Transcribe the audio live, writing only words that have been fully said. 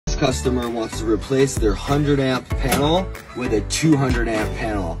customer wants to replace their 100 amp panel with a 200 amp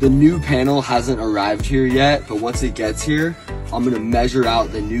panel. The new panel hasn't arrived here yet, but once it gets here, I'm gonna measure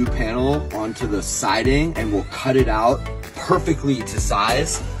out the new panel onto the siding and we'll cut it out perfectly to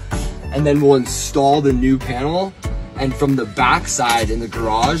size. And then we'll install the new panel. And from the back side in the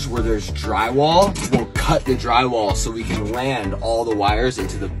garage where there's drywall, we'll cut the drywall so we can land all the wires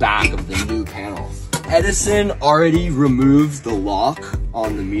into the back of the new panel. Edison already removed the lock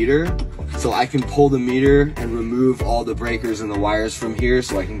on the meter, so I can pull the meter and remove all the breakers and the wires from here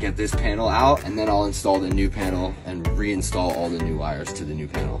so I can get this panel out, and then I'll install the new panel and reinstall all the new wires to the new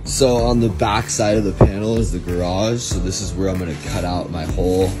panel. So on the back side of the panel is the garage, so this is where I'm gonna cut out my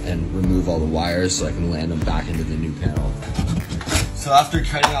hole and remove all the wires so I can land them back into the new panel. So after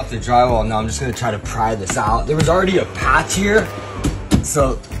cutting out the drywall, now I'm just gonna try to pry this out. There was already a patch here,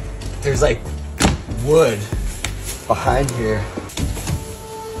 so there's like wood behind here.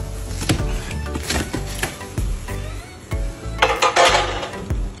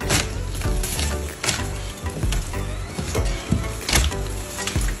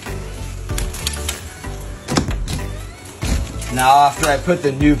 Now after I put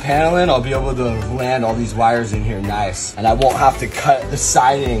the new panel in, I'll be able to land all these wires in here nice, and I won't have to cut the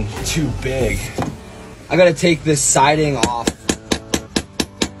siding too big. I gotta take this siding off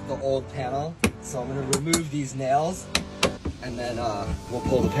the old panel, so I'm gonna remove these nails and then we'll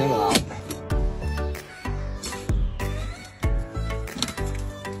pull the panel out.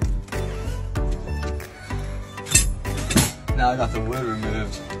 Now I got the wood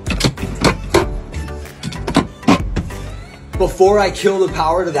removed. Before I kill the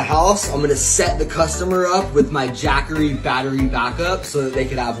power to the house, I'm gonna set the customer up with my Jackery battery backup so that they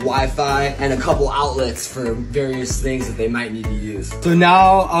could have Wi-Fi and a couple outlets for various things that they might need to use. So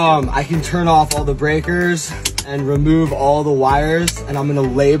now I can turn off all the breakers and remove all the wires, and I'm gonna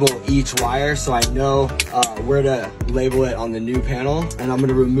label each wire so I know where to label it on the new panel. And I'm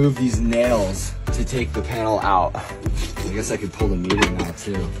gonna remove these nails to take the panel out. I guess I could pull the meter now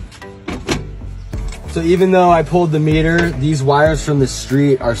too. So even though I pulled the meter, these wires from the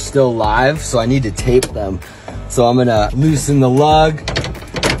street are still live, so I need to tape them. So I'm gonna loosen the lug,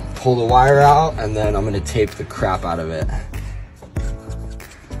 pull the wire out, and then I'm gonna tape the crap out of it.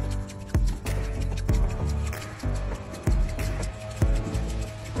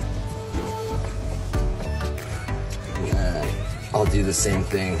 And I'll do the same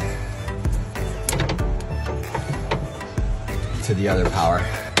thing to the other power.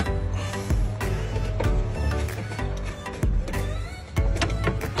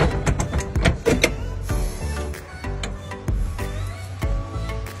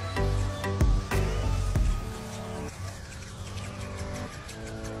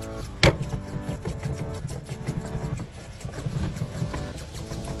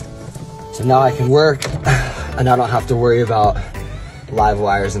 So now I can work and I don't have to worry about live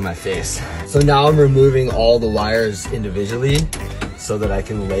wires in my face. So now I'm removing all the wires individually so that I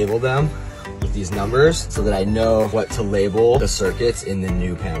can label them with these numbers so that I know what to label the circuits in the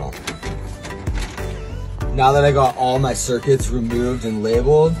new panel. Now that I got all my circuits removed and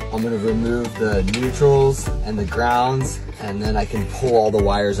labeled, I'm gonna remove the neutrals and the grounds, and then I can pull all the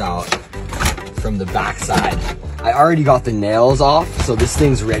wires out from the back side. I already got the nails off, so this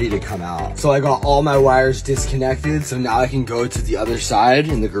thing's ready to come out. So I got all my wires disconnected, so now I can go to the other side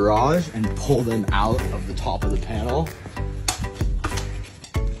in the garage and pull them out of the top of the panel.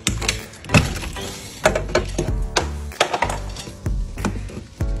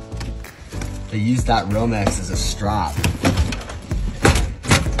 I used that Romex as a strap.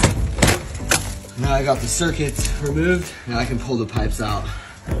 Now I got the circuits removed, now I can pull the pipes out.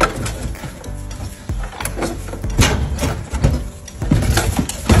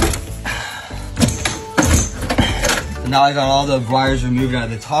 Now I got all the wires removed out of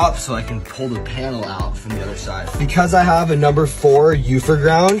the top so I can pull the panel out from the other side. Because I have a number 4 UFR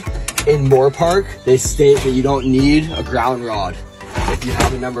ground in Moorpark, they state that you don't need a ground rod if you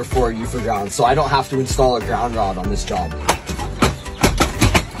have a number 4 UFR ground. So I don't have to install a ground rod on this job.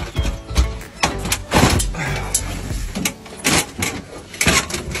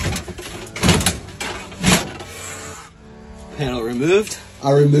 Panel removed.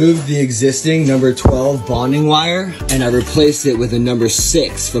 I removed the existing number 12 bonding wire and I replaced it with a number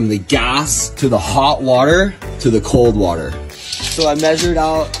 6 from the gas to the hot water to the cold water. So I measured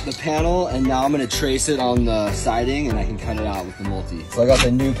out the panel and now I'm gonna trace it on the siding and I can cut it out with the multi. So I got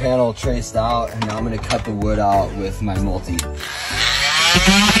the new panel traced out and now I'm gonna cut the wood out with my multi.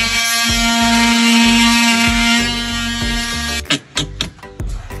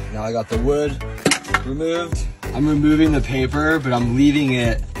 Now I got the wood removed. I'm removing the paper, but I'm leaving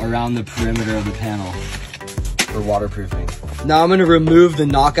it around the perimeter of the panel for waterproofing. Now I'm gonna remove the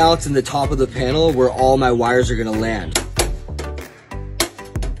knockouts in the top of the panel where all my wires are gonna land.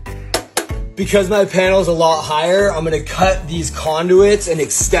 Because my panel is a lot higher, I'm gonna cut these conduits and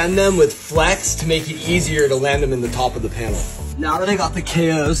extend them with flex to make it easier to land them in the top of the panel. Now that I got the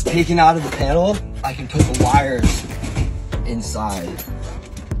KOs taken out of the panel, I can put the wires inside.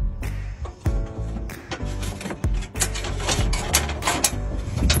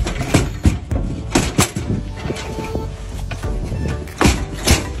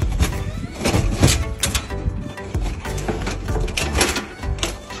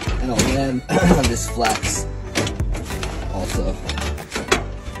 And I'll land on this flex also.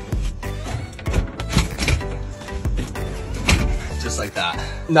 Just like that.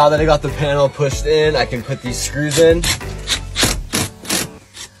 Now that I got the panel pushed in, I can put these screws in.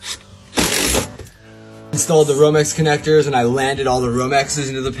 Installed the Romex connectors and I landed all the Romexes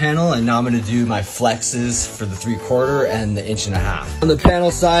into the panel, and now I'm gonna do my flexes for the 3/4 and the 1.5 inch. On the panel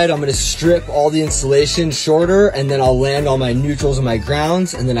side, I'm gonna strip all the insulation shorter, and then I'll land all my neutrals and my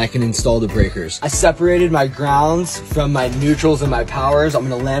grounds, and then I can install the breakers. I separated my grounds from my neutrals and my powers. I'm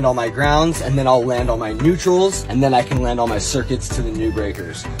gonna land all my grounds, and then I'll land all my neutrals, and then I can land all my circuits to the new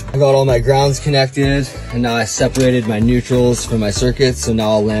breakers. I got all my grounds connected, and now I separated my neutrals from my circuits, so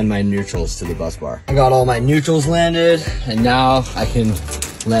now I'll land my neutrals to the bus bar. I got all my neutrals landed, and now I can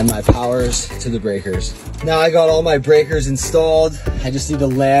land my powers to the breakers. Now I got all my breakers installed. I just need to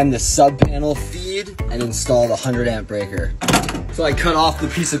land the sub panel feed and install the 100 amp breaker. So I cut off the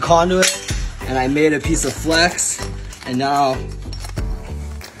piece of conduit and I made a piece of flex, and now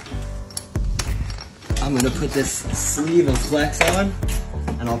I'm gonna put this sleeve of flex on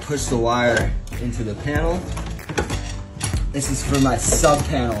and I'll push the wire into the panel. This is for my sub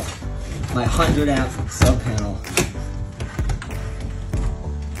panel, my 100 amp sub panel.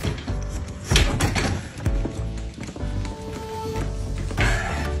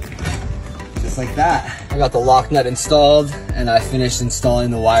 Just like that. I got the lock nut installed and I finished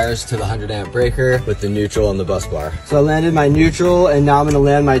installing the wires to the 100 amp breaker with the neutral and the bus bar. So I landed my neutral, and now I'm gonna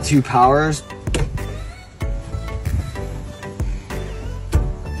land my 2 powers.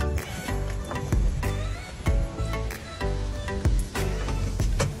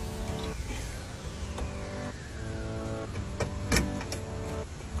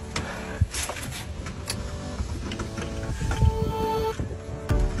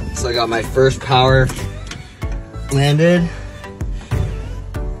 So I got my first power landed.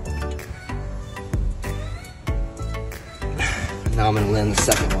 Now I'm gonna land the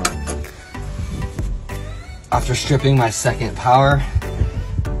second one. After stripping my second power,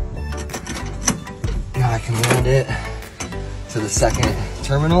 now I can land it to the second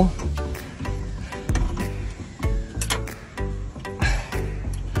terminal.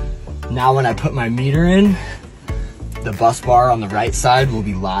 Now when I put my meter in, the bus bar on the right side will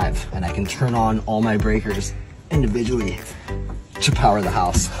be live, and I can turn on all my breakers individually to power the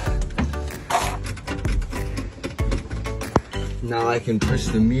house. Now I can push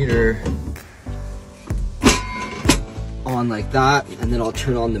the meter on like that, and then I'll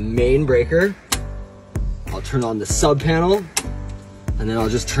turn on the main breaker. I'll turn on the sub panel, and then I'll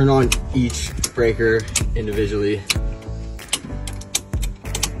just turn on each breaker individually.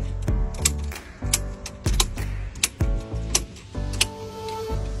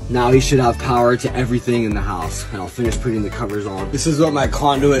 Now he should have power to everything in the house, and I'll finish putting the covers on. This is what my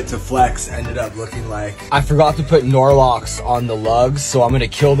conduit to flex ended up looking like. I forgot to put Norlocks on the lugs, so I'm gonna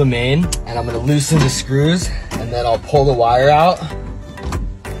kill the main, and I'm gonna loosen the screws, and then I'll pull the wire out,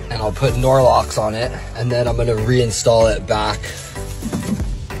 and I'll put Norlocks on it, and then I'm gonna reinstall it back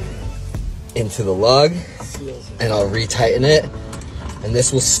into the lug, and I'll retighten it, and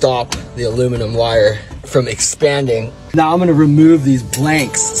this will stop the aluminum wire from expanding. Now I'm gonna remove these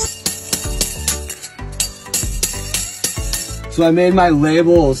blanks. So I made my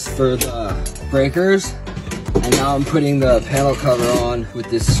labels for the breakers, and now I'm putting the panel cover on with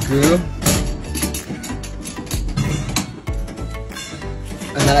this screw.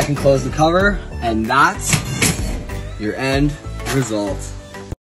 And then I can close the cover, and that's your end result.